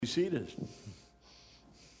Be seated.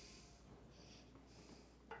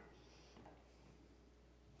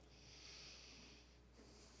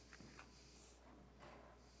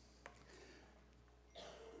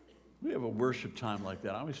 We have a worship time like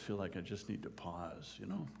that. I always feel like I just need to pause,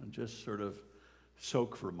 and just sort of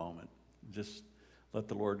soak for a moment. Just let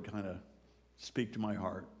the Lord kind of speak to my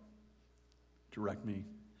heart, direct me,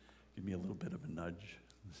 give me a little bit of a nudge.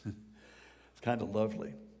 It's kind of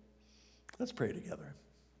lovely. Let's pray together.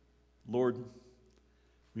 Lord,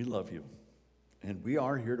 we love you, and we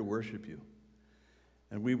are here to worship you.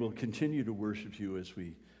 And we will continue to worship you as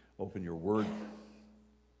we open your word.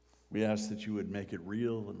 We ask that you would make it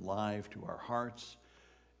real and live to our hearts,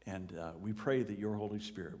 and we pray that your Holy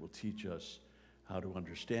Spirit will teach us how to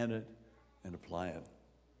understand it and apply it.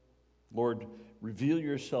 Lord, reveal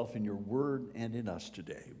yourself in your word and in us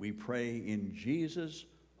today. We pray in Jesus'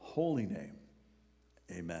 holy name.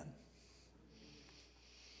 Amen.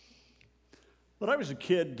 When I was a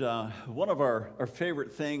kid, one of our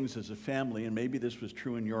favorite things as a family, and maybe this was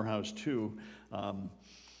true in your house too,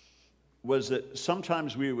 was that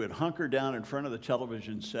sometimes we would hunker down in front of the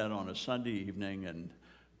television set on a Sunday evening and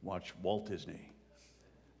watch Walt Disney.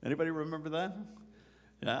 Anybody remember that?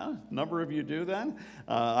 Yeah, a number of you do that.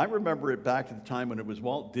 I remember it back at the time when it was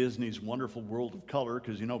Walt Disney's Wonderful World of Color,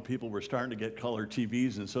 because, people were starting to get color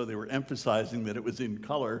TVs, and so they were emphasizing that it was in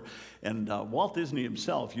color. And Walt Disney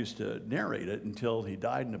himself used to narrate it until he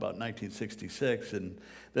died in about 1966, and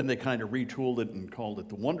then they kind of retooled it and called it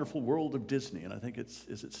The Wonderful World of Disney, and I think is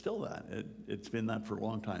it still that? It's been that for a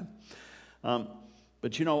long time.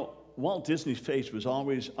 But Walt Disney's face was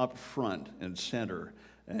always up front and center,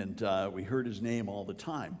 and we heard his name all the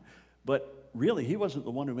time. But really, he wasn't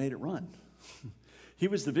the one who made it run. He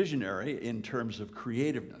was the visionary in terms of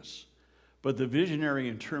creativeness. But the visionary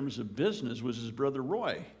in terms of business was his brother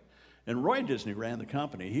Roy. And Roy Disney ran the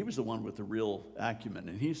company. He was the one with the real acumen,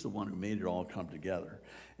 and he's the one who made it all come together.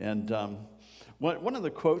 And one of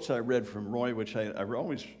the quotes I read from Roy, which I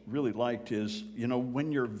always really liked, is,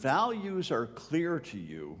 when your values are clear to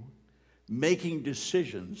you, making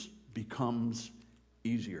decisions becomes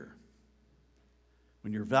easier.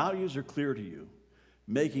 When your values are clear to you,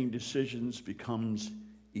 making decisions becomes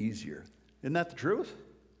easier. Isn't that the truth?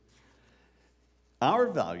 Our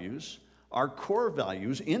values, our core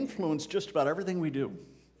values, influence just about everything we do,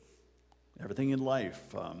 everything in life,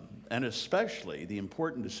 and especially the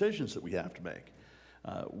important decisions that we have to make.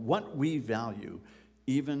 What we value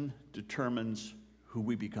even determines who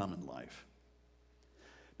we become in life.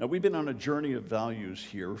 Now, we've been on a journey of values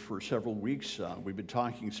here for several weeks. We've been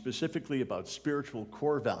talking specifically about spiritual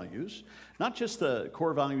core values, not just the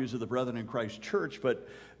core values of the Brethren in Christ Church, but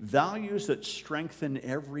values that strengthen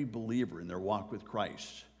every believer in their walk with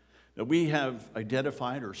Christ. Now, we have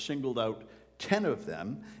identified or singled out 10 of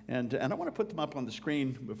them, and I want to put them up on the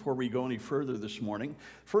screen before we go any further this morning.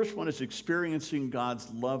 First one is experiencing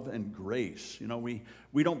God's love and grace.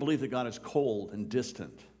 We don't believe that God is cold and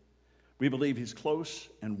distant. We believe he's close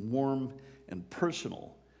and warm and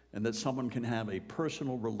personal, and that someone can have a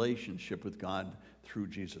personal relationship with God through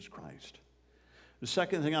Jesus Christ. The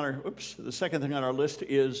second thing on our list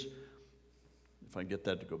is, if I can get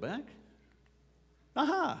that to go back,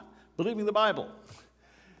 believing the Bible.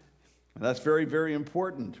 And that's very, very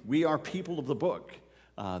important. We are people of the book.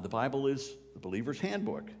 The Bible is the believer's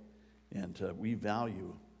handbook, and we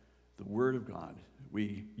value the Word of God.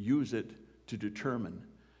 We use it to determine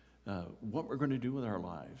what we're going to do with our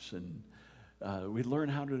lives, and we learn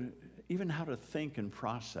how to think and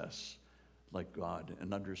process like God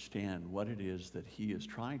and understand what it is that he is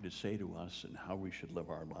trying to say to us and how we should live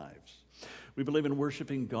our lives. We believe in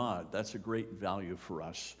worshiping God. That's a great value for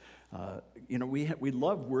us. We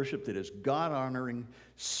love worship that is God-honoring,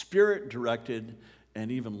 Spirit-directed,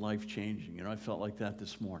 and even life-changing. I felt like that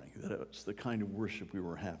this morning, that it was the kind of worship we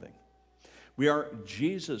were having. We are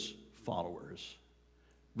Jesus followers.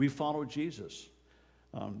 We follow Jesus.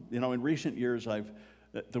 In recent years,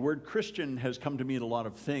 the word Christian has come to mean a lot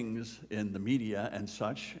of things in the media and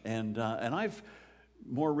such, and I've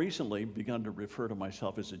more recently begun to refer to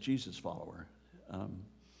myself as a Jesus follower,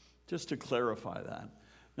 just to clarify that.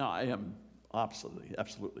 Now, I am absolutely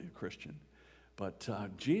a Christian, but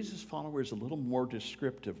Jesus follower is a little more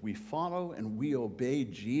descriptive. We follow and we obey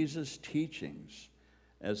Jesus' teachings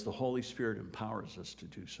as the Holy Spirit empowers us to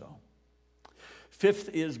do so. Fifth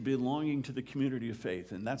is belonging to the community of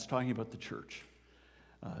faith, and that's talking about the church.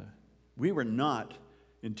 We were not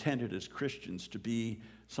intended as Christians to be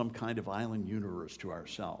some kind of island universe to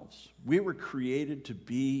ourselves. We were created to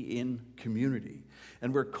be in community,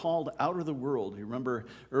 and we're called out of the world. You remember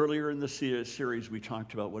earlier in the series we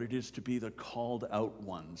talked about what it is to be the called out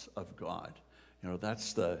ones of God. You know,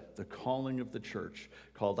 that's the calling of the church,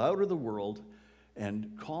 called out of the world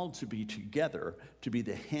and called to be together, to be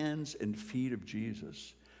the hands and feet of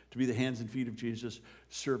Jesus, to be the hands and feet of Jesus,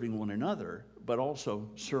 serving one another, but also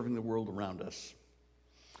serving the world around us.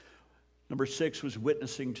 Number 6 was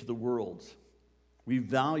witnessing to the world. We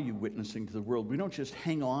value witnessing to the world. We don't just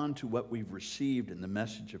hang on to what we've received in the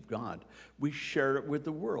message of God. We share it with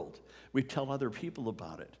the world. We tell other people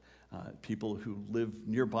about it. People who live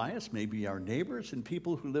nearby us, maybe our neighbors, and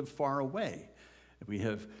people who live far away. We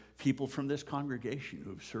have people from this congregation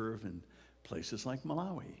who serve in places like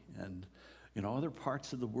Malawi and other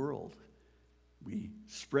parts of the world. We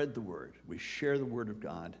spread the word. We share the word of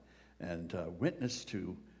God and witness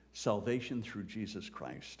to salvation through Jesus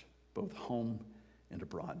Christ, both home and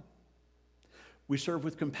abroad. We serve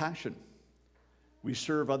with compassion. We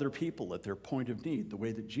serve other people at their point of need, the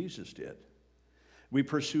way that Jesus did. We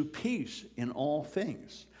pursue peace in all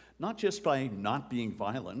things, not just by not being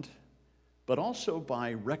violent, but also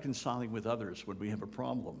by reconciling with others when we have a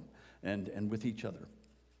problem and with each other.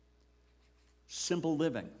 Simple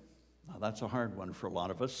living. Now, that's a hard one for a lot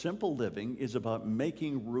of us. Simple living is about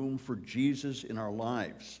making room for Jesus in our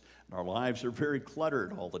lives. And our lives are very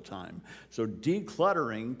cluttered all the time. So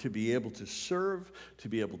decluttering to be able to serve, to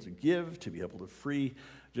be able to give, to be able to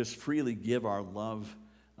freely give our love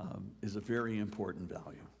is a very important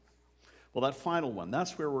value. Well, that final one,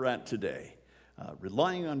 that's where we're at today,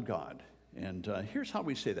 relying on God. And here's how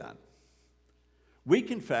we say that. We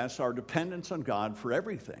confess our dependence on God for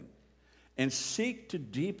everything and seek to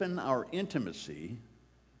deepen our intimacy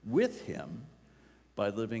with Him by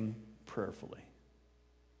living prayerfully.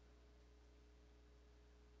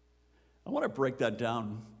 I want to break that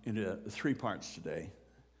down into 3 parts today.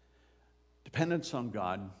 Dependence on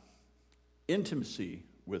God, intimacy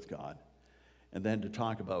with God, and then to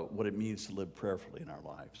talk about what it means to live prayerfully in our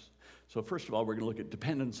lives. So first of all, we're going to look at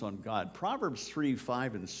dependence on God. Proverbs 3,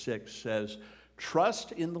 5, and 6 says,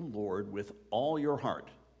 "Trust in the Lord with all your heart,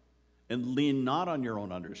 and lean not on your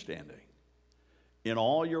own understanding. In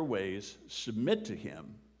all your ways submit to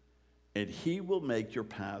Him, and He will make your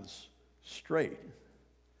paths straight."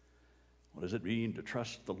 What does it mean to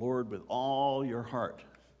trust the Lord with all your heart?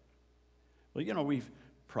 Well, we've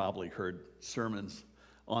probably heard sermons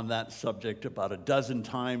on that subject about a dozen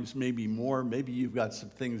times, maybe more. Maybe you've got some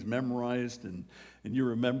things memorized and you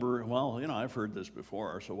remember, well, I've heard this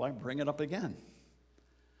before, so why bring it up again?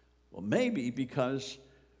 Well, maybe because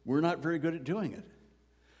we're not very good at doing it.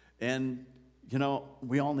 And,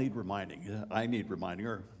 we all need reminding. I need reminding,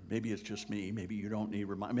 or maybe it's just me. Maybe you don't need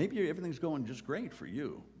reminding. Maybe everything's going just great for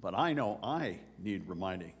you. But I know I need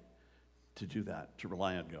reminding to do that, to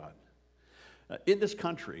rely on God. In this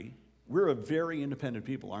country, we're a very independent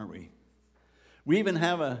people, aren't we? We even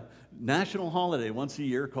have a national holiday once a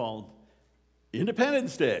year called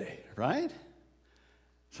Independence Day, right?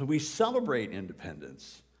 So we celebrate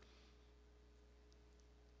independence.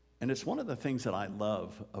 And it's one of the things that I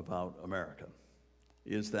love about America,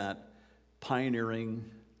 is that pioneering,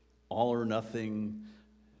 all or nothing,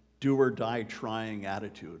 do or die trying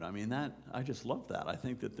attitude. I just love that. I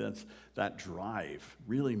think that drive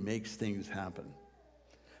really makes things happen.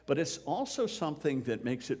 But it's also something that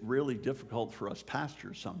makes it really difficult for us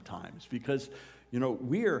pastors sometimes, because,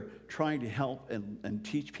 we are trying to help and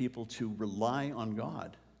teach people to rely on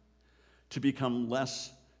God, to become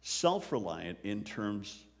less self-reliant in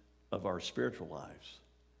terms of our spiritual lives,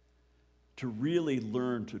 to really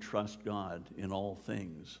learn to trust God in all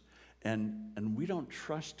things. And we don't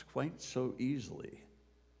trust quite so easily.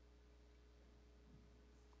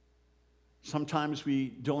 Sometimes we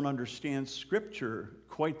don't understand Scripture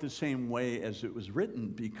quite the same way as it was written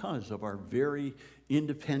because of our very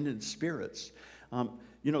independent spirits.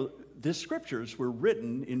 The Scriptures were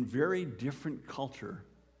written in very different culture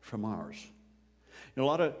from ours. A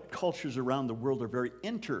lot of cultures around the world are very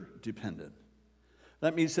interdependent.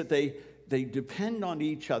 That means that they depend on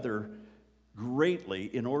each other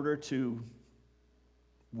greatly in order to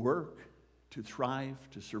work, to thrive,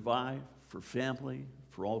 to survive, for family,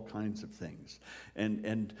 for all kinds of things.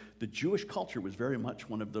 And the Jewish culture was very much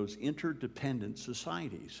one of those interdependent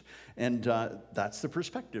societies. And that's the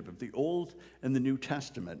perspective of the Old and the New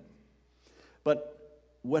Testament. But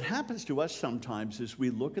what happens to us sometimes is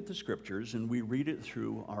we look at the Scriptures and we read it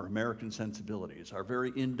through our American sensibilities, our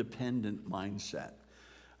very independent mindset.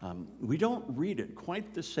 We don't read it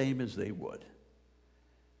quite the same as they would.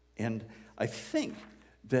 And I think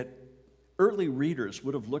that early readers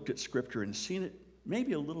would have looked at Scripture and seen it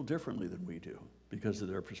maybe a little differently than we do because of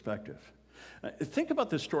their perspective. Think about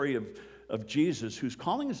the story of Jesus, who's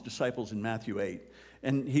calling his disciples in Matthew 8,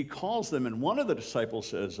 and he calls them, and one of the disciples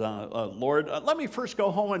says, Lord, let me first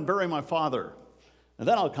go home and bury my father, and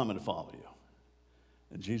then I'll come and follow you.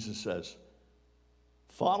 And Jesus says,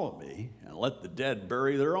 follow me and let the dead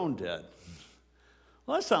bury their own dead.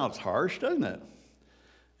 Well, that sounds harsh, doesn't it?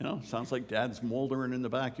 You know, sounds like dad's moldering in the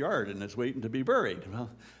backyard and is waiting to be buried. Well,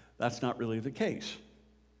 that's not really the case.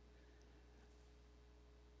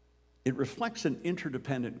 It reflects an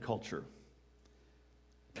interdependent culture.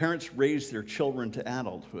 Parents raised their children to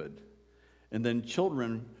adulthood, and then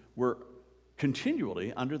children were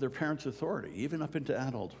continually under their parents' authority, even up into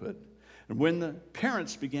adulthood. And when the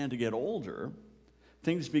parents began to get older,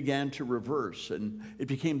 things began to reverse, and it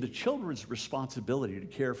became the children's responsibility to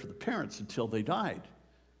care for the parents until they died.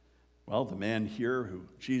 Well, the man here who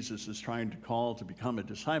Jesus is trying to call to become a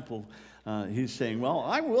disciple, he's saying, well,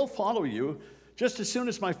 I will follow you just as soon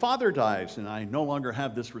as my father dies, and I no longer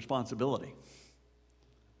have this responsibility.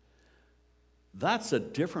 That's a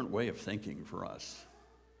different way of thinking for us.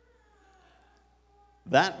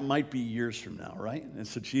 That might be years from now, right? And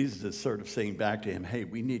so Jesus is sort of saying back to him, hey,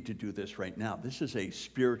 we need to do this right now. This is a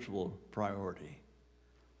spiritual priority.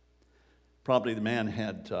 Probably the man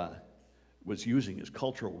was using his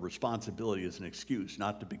cultural responsibility as an excuse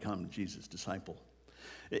not to become Jesus' disciple.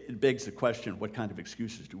 It begs the question, what kind of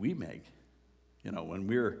excuses do we make? You know, when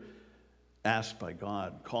we're asked by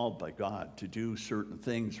God, called by God to do certain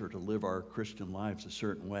things or to live our Christian lives a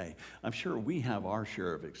certain way, I'm sure we have our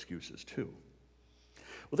share of excuses too.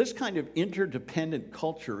 Well, this kind of interdependent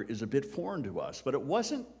culture is a bit foreign to us, but it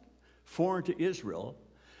wasn't foreign to Israel,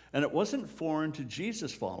 and it wasn't foreign to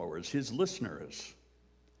Jesus' followers, his listeners.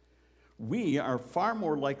 We are far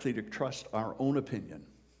more likely to trust our own opinion,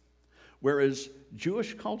 whereas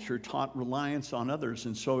Jewish culture taught reliance on others,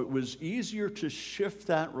 and so it was easier to shift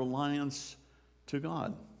that reliance to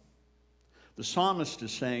God. The psalmist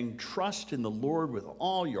is saying, trust in the Lord with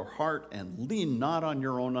all your heart and lean not on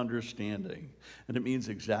your own understanding. And it means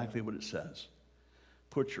exactly what it says.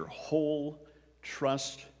 Put your whole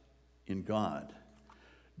trust in God.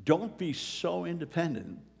 Don't be so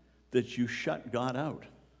independent that you shut God out.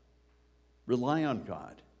 Rely on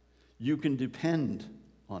God. You can depend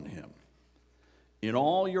on him. In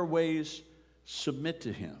all your ways, submit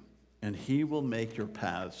to him, and he will make your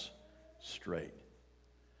paths straight.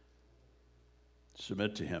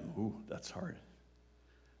 Submit to him. Ooh, that's hard.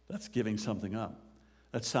 That's giving something up.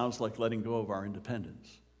 That sounds like letting go of our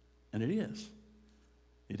independence. And it is.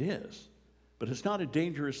 It is. But it's not a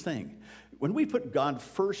dangerous thing. When we put God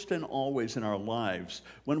first and always in our lives,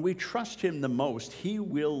 when we trust him the most, he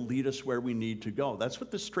will lead us where we need to go. That's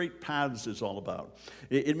what the straight paths is all about.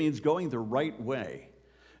 It means going the right way.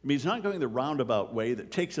 It means not going the roundabout way that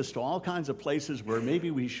takes us to all kinds of places where maybe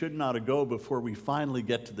we should not go before we finally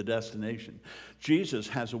get to the destination. Jesus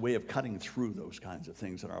has a way of cutting through those kinds of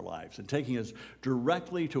things in our lives and taking us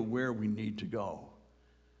directly to where we need to go.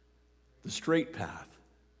 The straight path,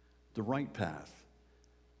 the right path,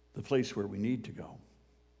 the place where we need to go.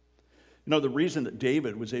 You know, the reason that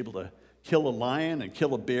David was able to kill a lion and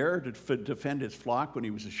kill a bear to defend his flock when he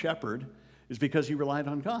was a shepherd is because he relied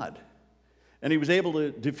on God. And he was able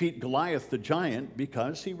to defeat Goliath the giant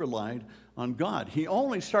because he relied on God. He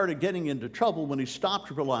only started getting into trouble when he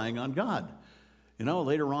stopped relying on God. You know,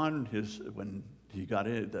 later on, when he got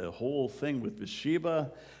the whole thing with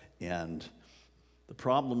Bathsheba and the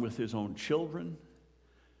problem with his own children,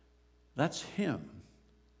 that's him.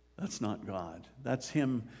 That's not God. That's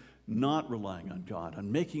him not relying on God,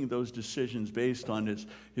 on making those decisions based on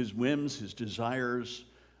his whims, his desires,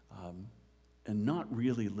 and not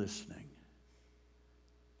really listening.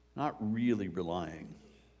 Not really relying.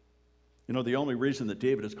 You know, the only reason that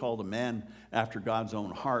David is called a man after God's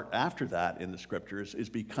own heart after that in the scriptures is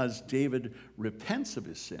because David repents of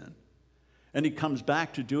his sin. And he comes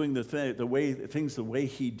back to doing things the way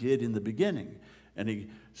he did in the beginning. And he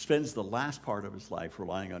spends the last part of his life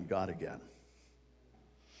relying on God again.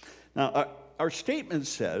 Now, our statement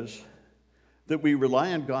says that we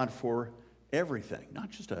rely on God for everything, not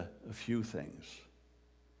just a few things.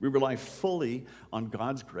 We rely fully on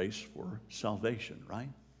God's grace for salvation, right?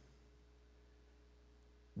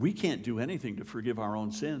 We can't do anything to forgive our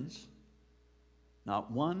own sins. Not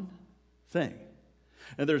one thing.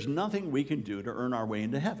 And there's nothing we can do to earn our way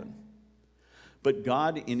into heaven. But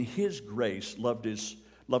God, in his grace, loved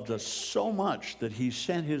us so much that he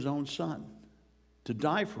sent his own son to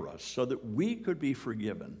die for us so that we could be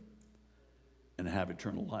forgiven and have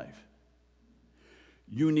eternal life.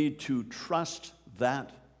 You need to trust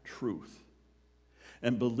that truth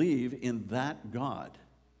and believe in that God,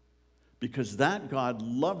 because that God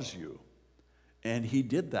loves you, and he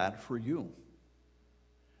did that for you.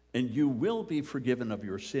 And you will be forgiven of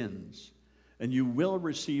your sins, and you will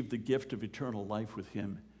receive the gift of eternal life with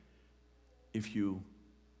him if you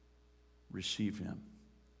receive him,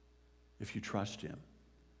 if you trust him.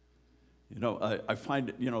 I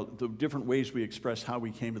find, the different ways we express how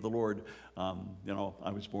we came to the Lord.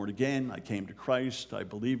 I was born again. I came to Christ. I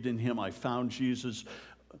believed in him. I found Jesus.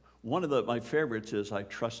 One of my favorites is I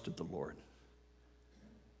trusted the Lord.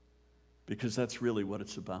 Because that's really what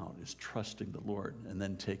it's about, is trusting the Lord and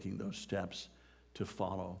then taking those steps to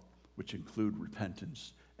follow, which include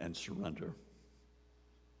repentance and surrender.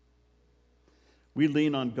 We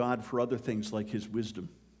lean on God for other things like his wisdom.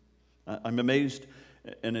 I'm amazed,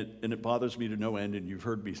 and it bothers me to no end, and you've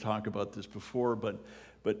heard me talk about this before,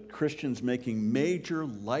 but Christians making major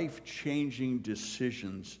life-changing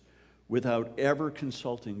decisions without ever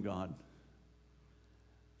consulting God.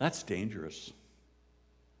 That's dangerous.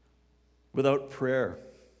 Without prayer,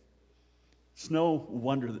 it's no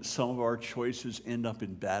wonder that some of our choices end up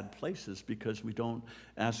in bad places because we don't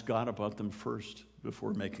ask God about them first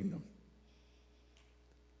before making them.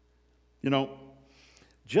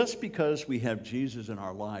 Just because we have Jesus in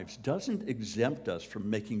our lives doesn't exempt us from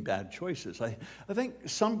making bad choices. I think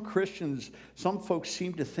some Christians, some folks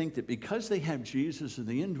seem to think that because they have Jesus and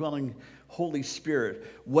the indwelling Holy Spirit,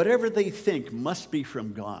 whatever they think must be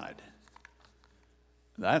from God.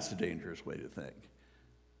 That's a dangerous way to think.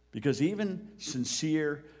 Because even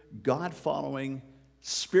sincere, God-following,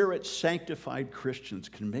 Spirit-sanctified Christians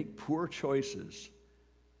can make poor choices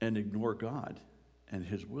and ignore God and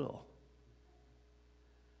his will.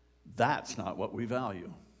 That's not what we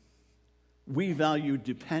value. We value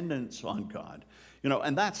dependence on God.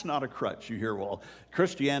 And that's not a crutch. You hear, well,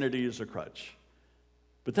 Christianity is a crutch.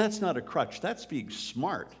 But that's not a crutch. That's being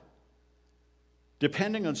smart.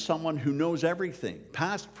 Depending on someone who knows everything,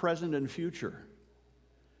 past, present, and future.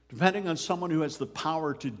 Depending on someone who has the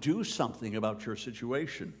power to do something about your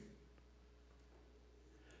situation.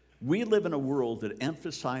 We live in a world that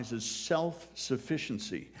emphasizes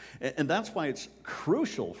self-sufficiency. And that's why it's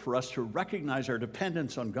crucial for us to recognize our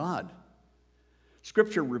dependence on God.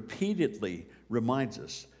 Scripture repeatedly reminds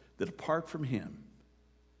us that apart from him,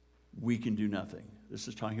 we can do nothing. This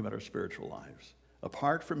is talking about our spiritual lives.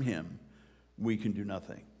 Apart from him, we can do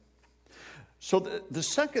nothing. So the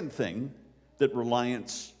second thing that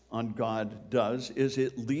reliance on God does is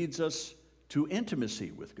it leads us to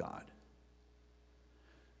intimacy with God.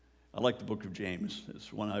 I like the book of James.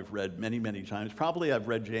 It's one I've read many, many times. Probably I've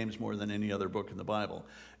read James more than any other book in the Bible.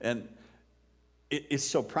 And it's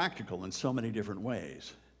so practical in so many different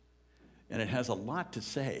ways. And it has a lot to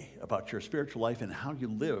say about your spiritual life and how you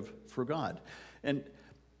live for God. And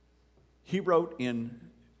he wrote in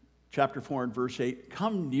chapter 4 and verse 8,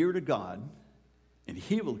 "Come near to God, and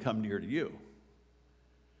he will come near to you."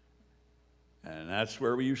 And that's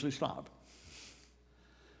where we usually stop.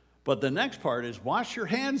 But the next part is, "Wash your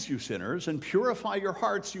hands, you sinners, and purify your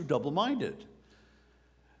hearts, you double-minded."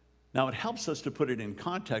 Now, it helps us to put it in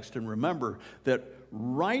context and remember that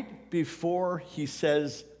right before he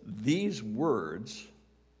says these words,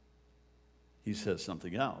 he says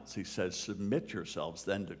something else. He says, "Submit yourselves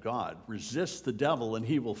then to God. Resist the devil, and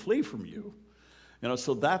he will flee from you."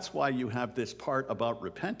 So that's why you have this part about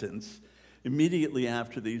repentance immediately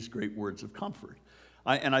after these great words of comfort.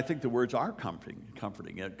 And I think the words are comforting.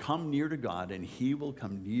 Come near to God, and he will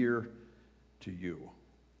come near to you.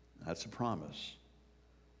 That's a promise.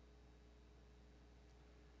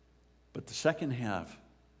 But the second half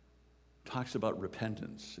talks about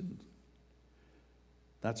repentance, and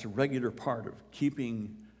that's a regular part of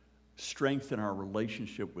keeping strength in our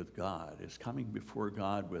relationship with God, is coming before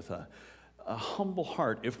God with a humble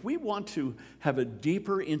heart. If we want to have a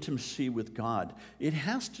deeper intimacy with God, it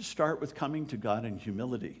has to start with coming to God in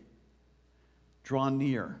humility. Draw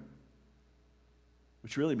near,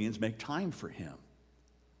 which really means make time for him.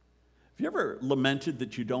 Have you ever lamented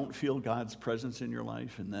that you don't feel God's presence in your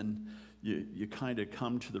life, and then you kind of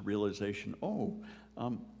come to the realization,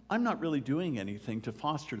 I'm not really doing anything to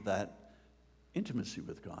foster that intimacy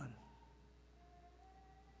with God?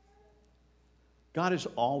 God is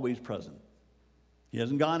always present. He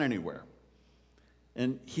hasn't gone anywhere.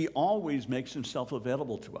 And he always makes himself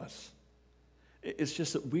available to us. It's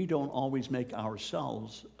just that we don't always make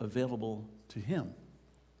ourselves available to him.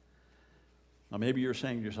 Now, maybe you're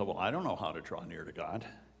saying to yourself, well, I don't know how to draw near to God.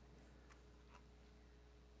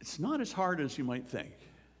 It's not as hard as you might think.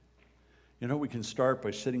 We can start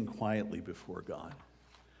by sitting quietly before God,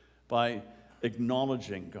 by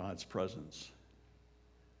acknowledging God's presence,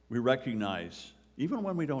 we recognize, even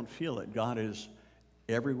when we don't feel it, God is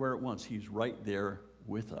everywhere at once. He's right there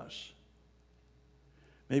with us.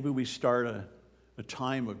 Maybe we start a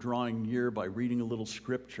time of drawing near by reading a little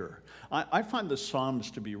scripture. I find the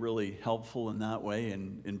Psalms to be really helpful in that way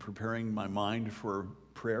in preparing my mind for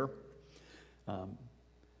prayer.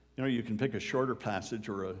 You can pick a shorter passage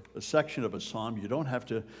or a section of a psalm. You don't have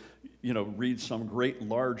to, read some great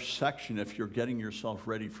large section if you're getting yourself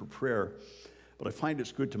ready for prayer. But I find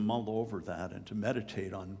it's good to mull over that and to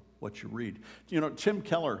meditate on what you read. Tim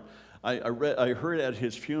Keller, I heard at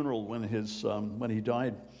his funeral when he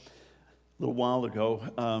died a little while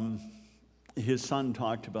ago, his son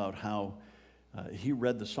talked about how he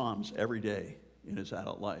read the Psalms every day in his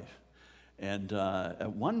adult life. And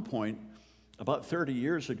at one point, about 30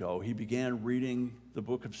 years ago, he began reading the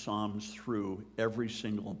book of Psalms through every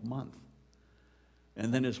single month.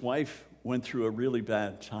 And then his wife went through a really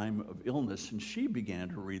bad time of illness, and she began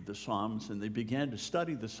to read the Psalms, and they began to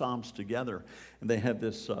study the Psalms together. And they have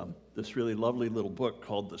this really lovely little book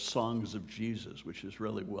called The Songs of Jesus, which is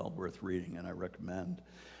really well worth reading, and I recommend.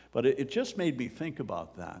 But it just made me think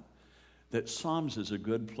about that Psalms is a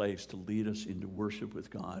good place to lead us into worship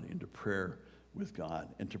with God, into prayer with God,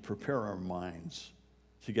 and to prepare our minds,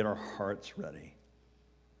 to get our hearts ready.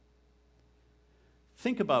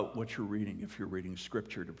 Think about what you're reading if you're reading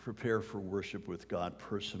Scripture to prepare for worship with God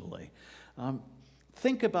personally.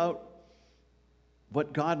 Think about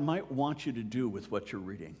what God might want you to do with what you're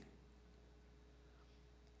reading.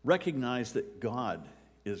 Recognize that God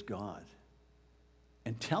is God,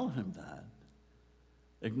 and tell him that.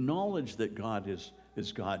 Acknowledge that God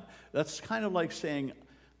is God. That's kind of like saying,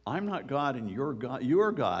 I'm not God and you're God.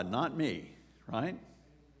 You're God, not me, right?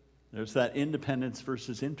 There's that independence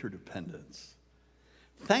versus interdependence.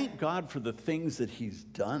 Thank God for the things that he's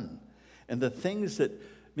done and the things that,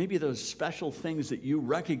 maybe those special things that you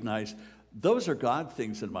recognize, those are God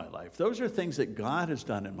things in my life. Those are things that God has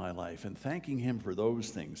done in my life, and thanking him for those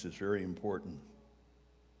things is very important.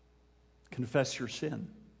 Confess your sin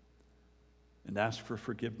and ask for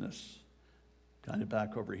forgiveness. Kind of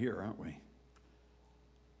back over here, aren't we?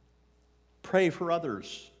 Pray for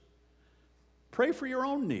others. Pray for your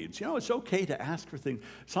own needs. It's okay to ask for things.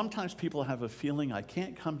 Sometimes people have a feeling, I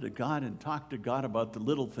can't come to God and talk to God about the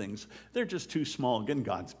little things. They're just too small. Again,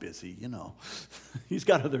 God's busy, He's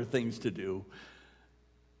got other things to do.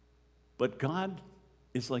 But God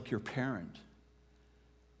is like your parent.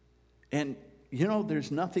 And,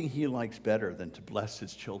 there's nothing he likes better than to bless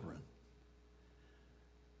his children.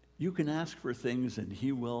 You can ask for things and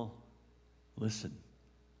he will listen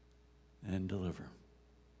and deliver.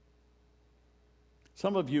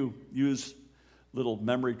 Some of you use little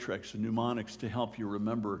memory tricks and mnemonics to help you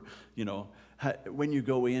remember, when you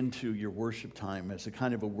go into your worship time as a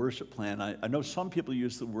kind of a worship plan. I know some people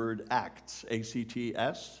use the word ACTS,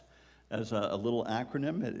 A-C-T-S, as a little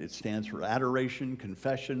acronym. It stands for adoration,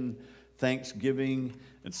 confession, thanksgiving,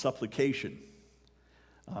 and supplication.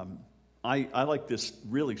 I like this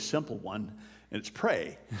really simple one, and it's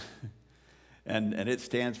pray. And it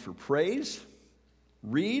stands for praise,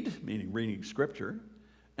 read, meaning reading Scripture,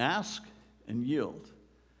 ask, and yield.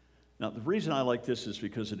 Now, the reason I like this is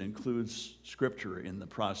because it includes Scripture in the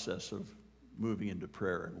process of moving into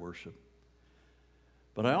prayer and worship.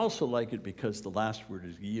 But I also like it because the last word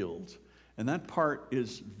is yield, and that part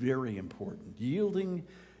is very important. Yielding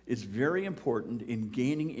is very important in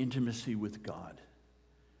gaining intimacy with God.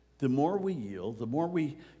 The more we yield, the more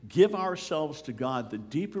we give ourselves to God, the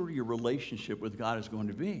deeper your relationship with God is going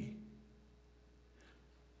to be.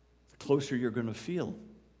 The closer you're going to feel.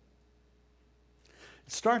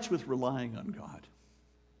 It starts with relying on God,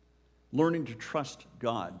 learning to trust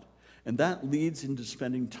God. And that leads into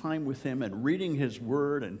spending time with him and reading his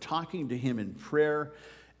word and talking to him in prayer.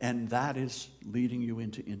 And that is leading you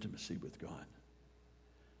into intimacy with God.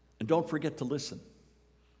 And don't forget to listen.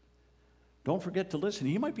 Don't forget to listen.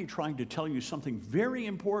 He might be trying to tell you something very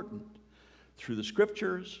important through the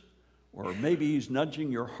Scriptures, or maybe he's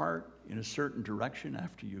nudging your heart in a certain direction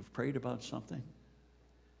after you've prayed about something.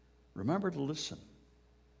 Remember to listen.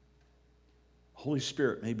 Holy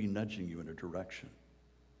Spirit may be nudging you in a direction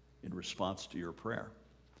in response to your prayer.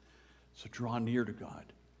 So draw near to God,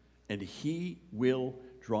 and he will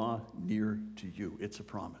draw near to you. It's a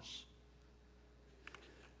promise.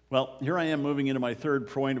 Well, here I am moving into my third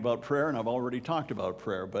point about prayer, and I've already talked about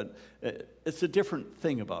prayer, but it's a different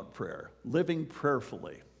thing about prayer, living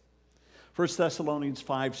prayerfully. 1 Thessalonians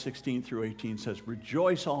 5:16 through 18 says,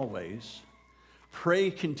 rejoice always,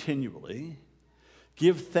 pray continually,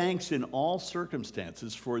 give thanks in all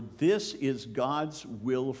circumstances, for this is God's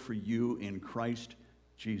will for you in Christ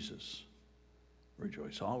Jesus.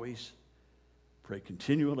 rejoice always, pray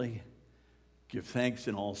continually, give thanks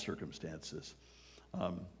in all circumstances.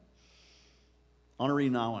 Henri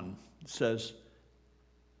Nouwen says,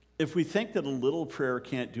 if we think that a little prayer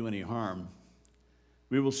can't do any harm,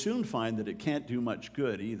 we will soon find that it can't do much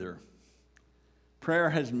good either. Prayer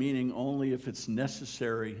has meaning only if it's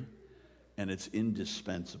necessary and it's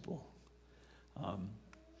indispensable.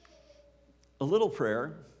 A little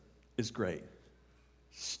prayer is great.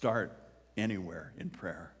 Start anywhere in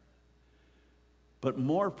prayer. But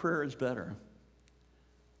more prayer is better,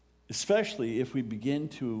 especially if we begin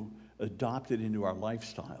to adopt it into our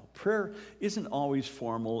lifestyle. Prayer isn't always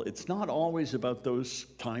formal. It's not always about those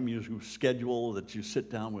times you schedule that you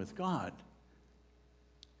sit down with God.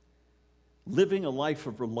 Living a life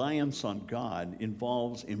of reliance on God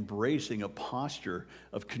involves embracing a posture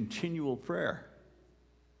of continual prayer.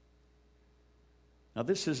 Now,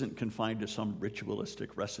 this isn't confined to some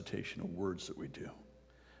ritualistic recitation of words that we do.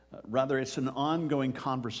 Rather, it's an ongoing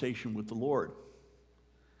conversation with the Lord.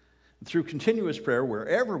 Through continuous prayer,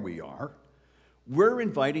 wherever we are, we're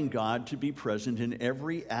inviting God to be present in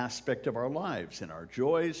every aspect of our lives, in our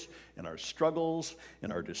joys, in our struggles,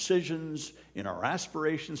 in our decisions, in our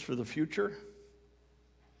aspirations for the future.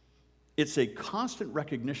 It's a constant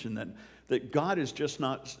recognition that God is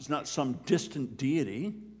not some distant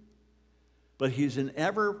deity, but he's an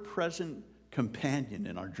ever-present companion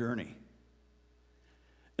in our journey.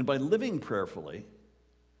 And by living prayerfully,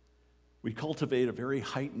 we cultivate a very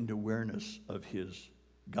heightened awareness of his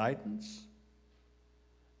guidance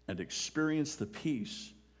and experience the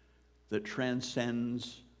peace that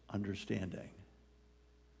transcends understanding.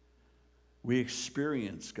 We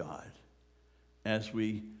experience God as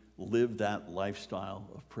we live that lifestyle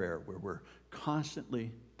of prayer where we're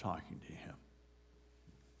constantly talking to him.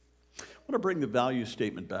 I want to bring the value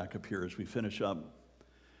statement back up here as we finish up.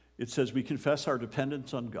 It says, we confess our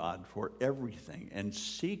dependence on God for everything and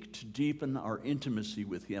seek to deepen our intimacy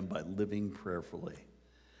with him by living prayerfully.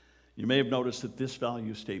 You may have noticed that this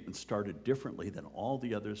value statement started differently than all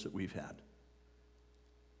the others that we've had.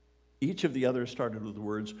 Each of the others started with the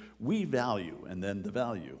words, we value, and then the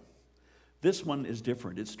value. This one is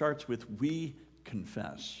different. It starts with, we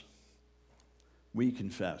confess. We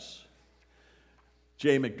confess.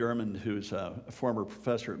 Jay McDermott, who's a former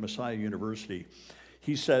professor at Messiah University,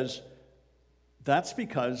 he says, that's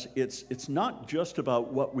because it's not just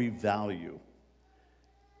about what we value.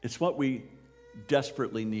 It's what we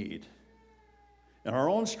desperately need. In our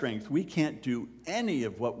own strength, we can't do any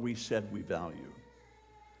of what we said we value.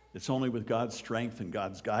 It's only with God's strength and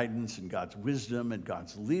God's guidance and God's wisdom and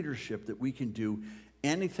God's leadership that we can do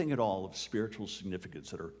anything at all of spiritual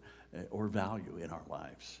significance or value in our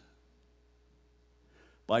lives.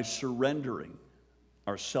 By surrendering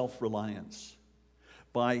our self-reliance,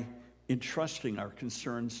 by entrusting our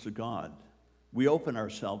concerns to God, we open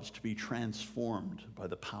ourselves to be transformed by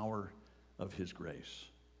the power of his grace.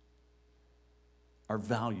 Our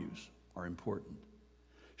values are important.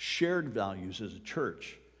 Shared values as a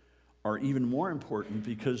church are even more important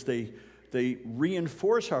because they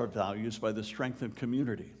reinforce our values by the strength of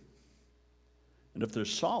community. And if they're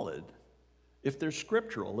solid, if they're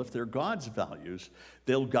scriptural, if they're God's values,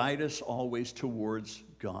 they'll guide us always towards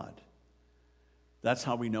God. That's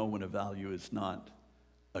how we know when a value is not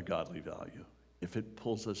a godly value, if it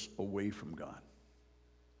pulls us away from God.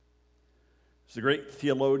 As the great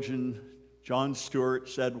theologian John Stewart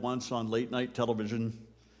said once on late night television,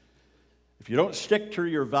 if you don't stick to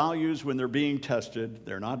your values when they're being tested,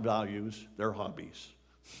 they're not values, they're hobbies.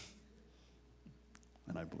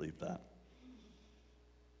 And I believe that.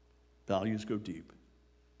 Values go deep.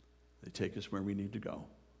 They take us where we need to go.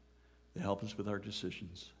 They help us with our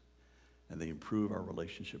decisions. And they improve our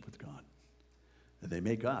relationship with God. And they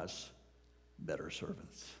make us better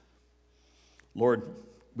servants. Lord,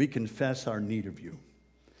 we confess our need of you,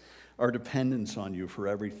 our dependence on you for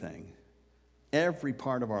everything, every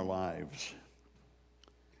part of our lives.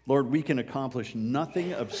 Lord, we can accomplish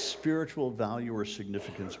nothing of spiritual value or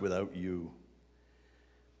significance without you.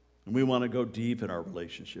 And we want to go deep in our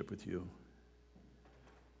relationship with you.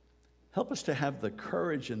 Help us to have the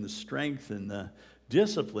courage and the strength and the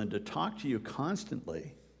discipline to talk to you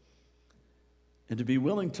constantly and to be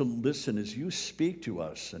willing to listen as you speak to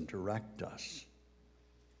us and direct us.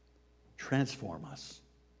 Transform us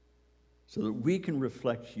so that we can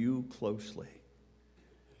reflect you closely.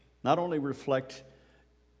 Not only reflect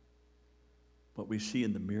what we see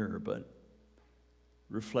in the mirror, but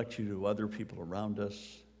reflect you to other people around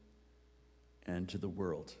us and to the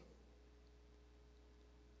world.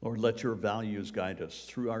 Lord, let your values guide us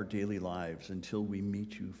through our daily lives until we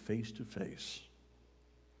meet you face to face.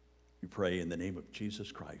 We pray in the name of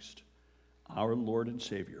Jesus Christ, our Lord and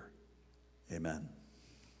Savior. Amen.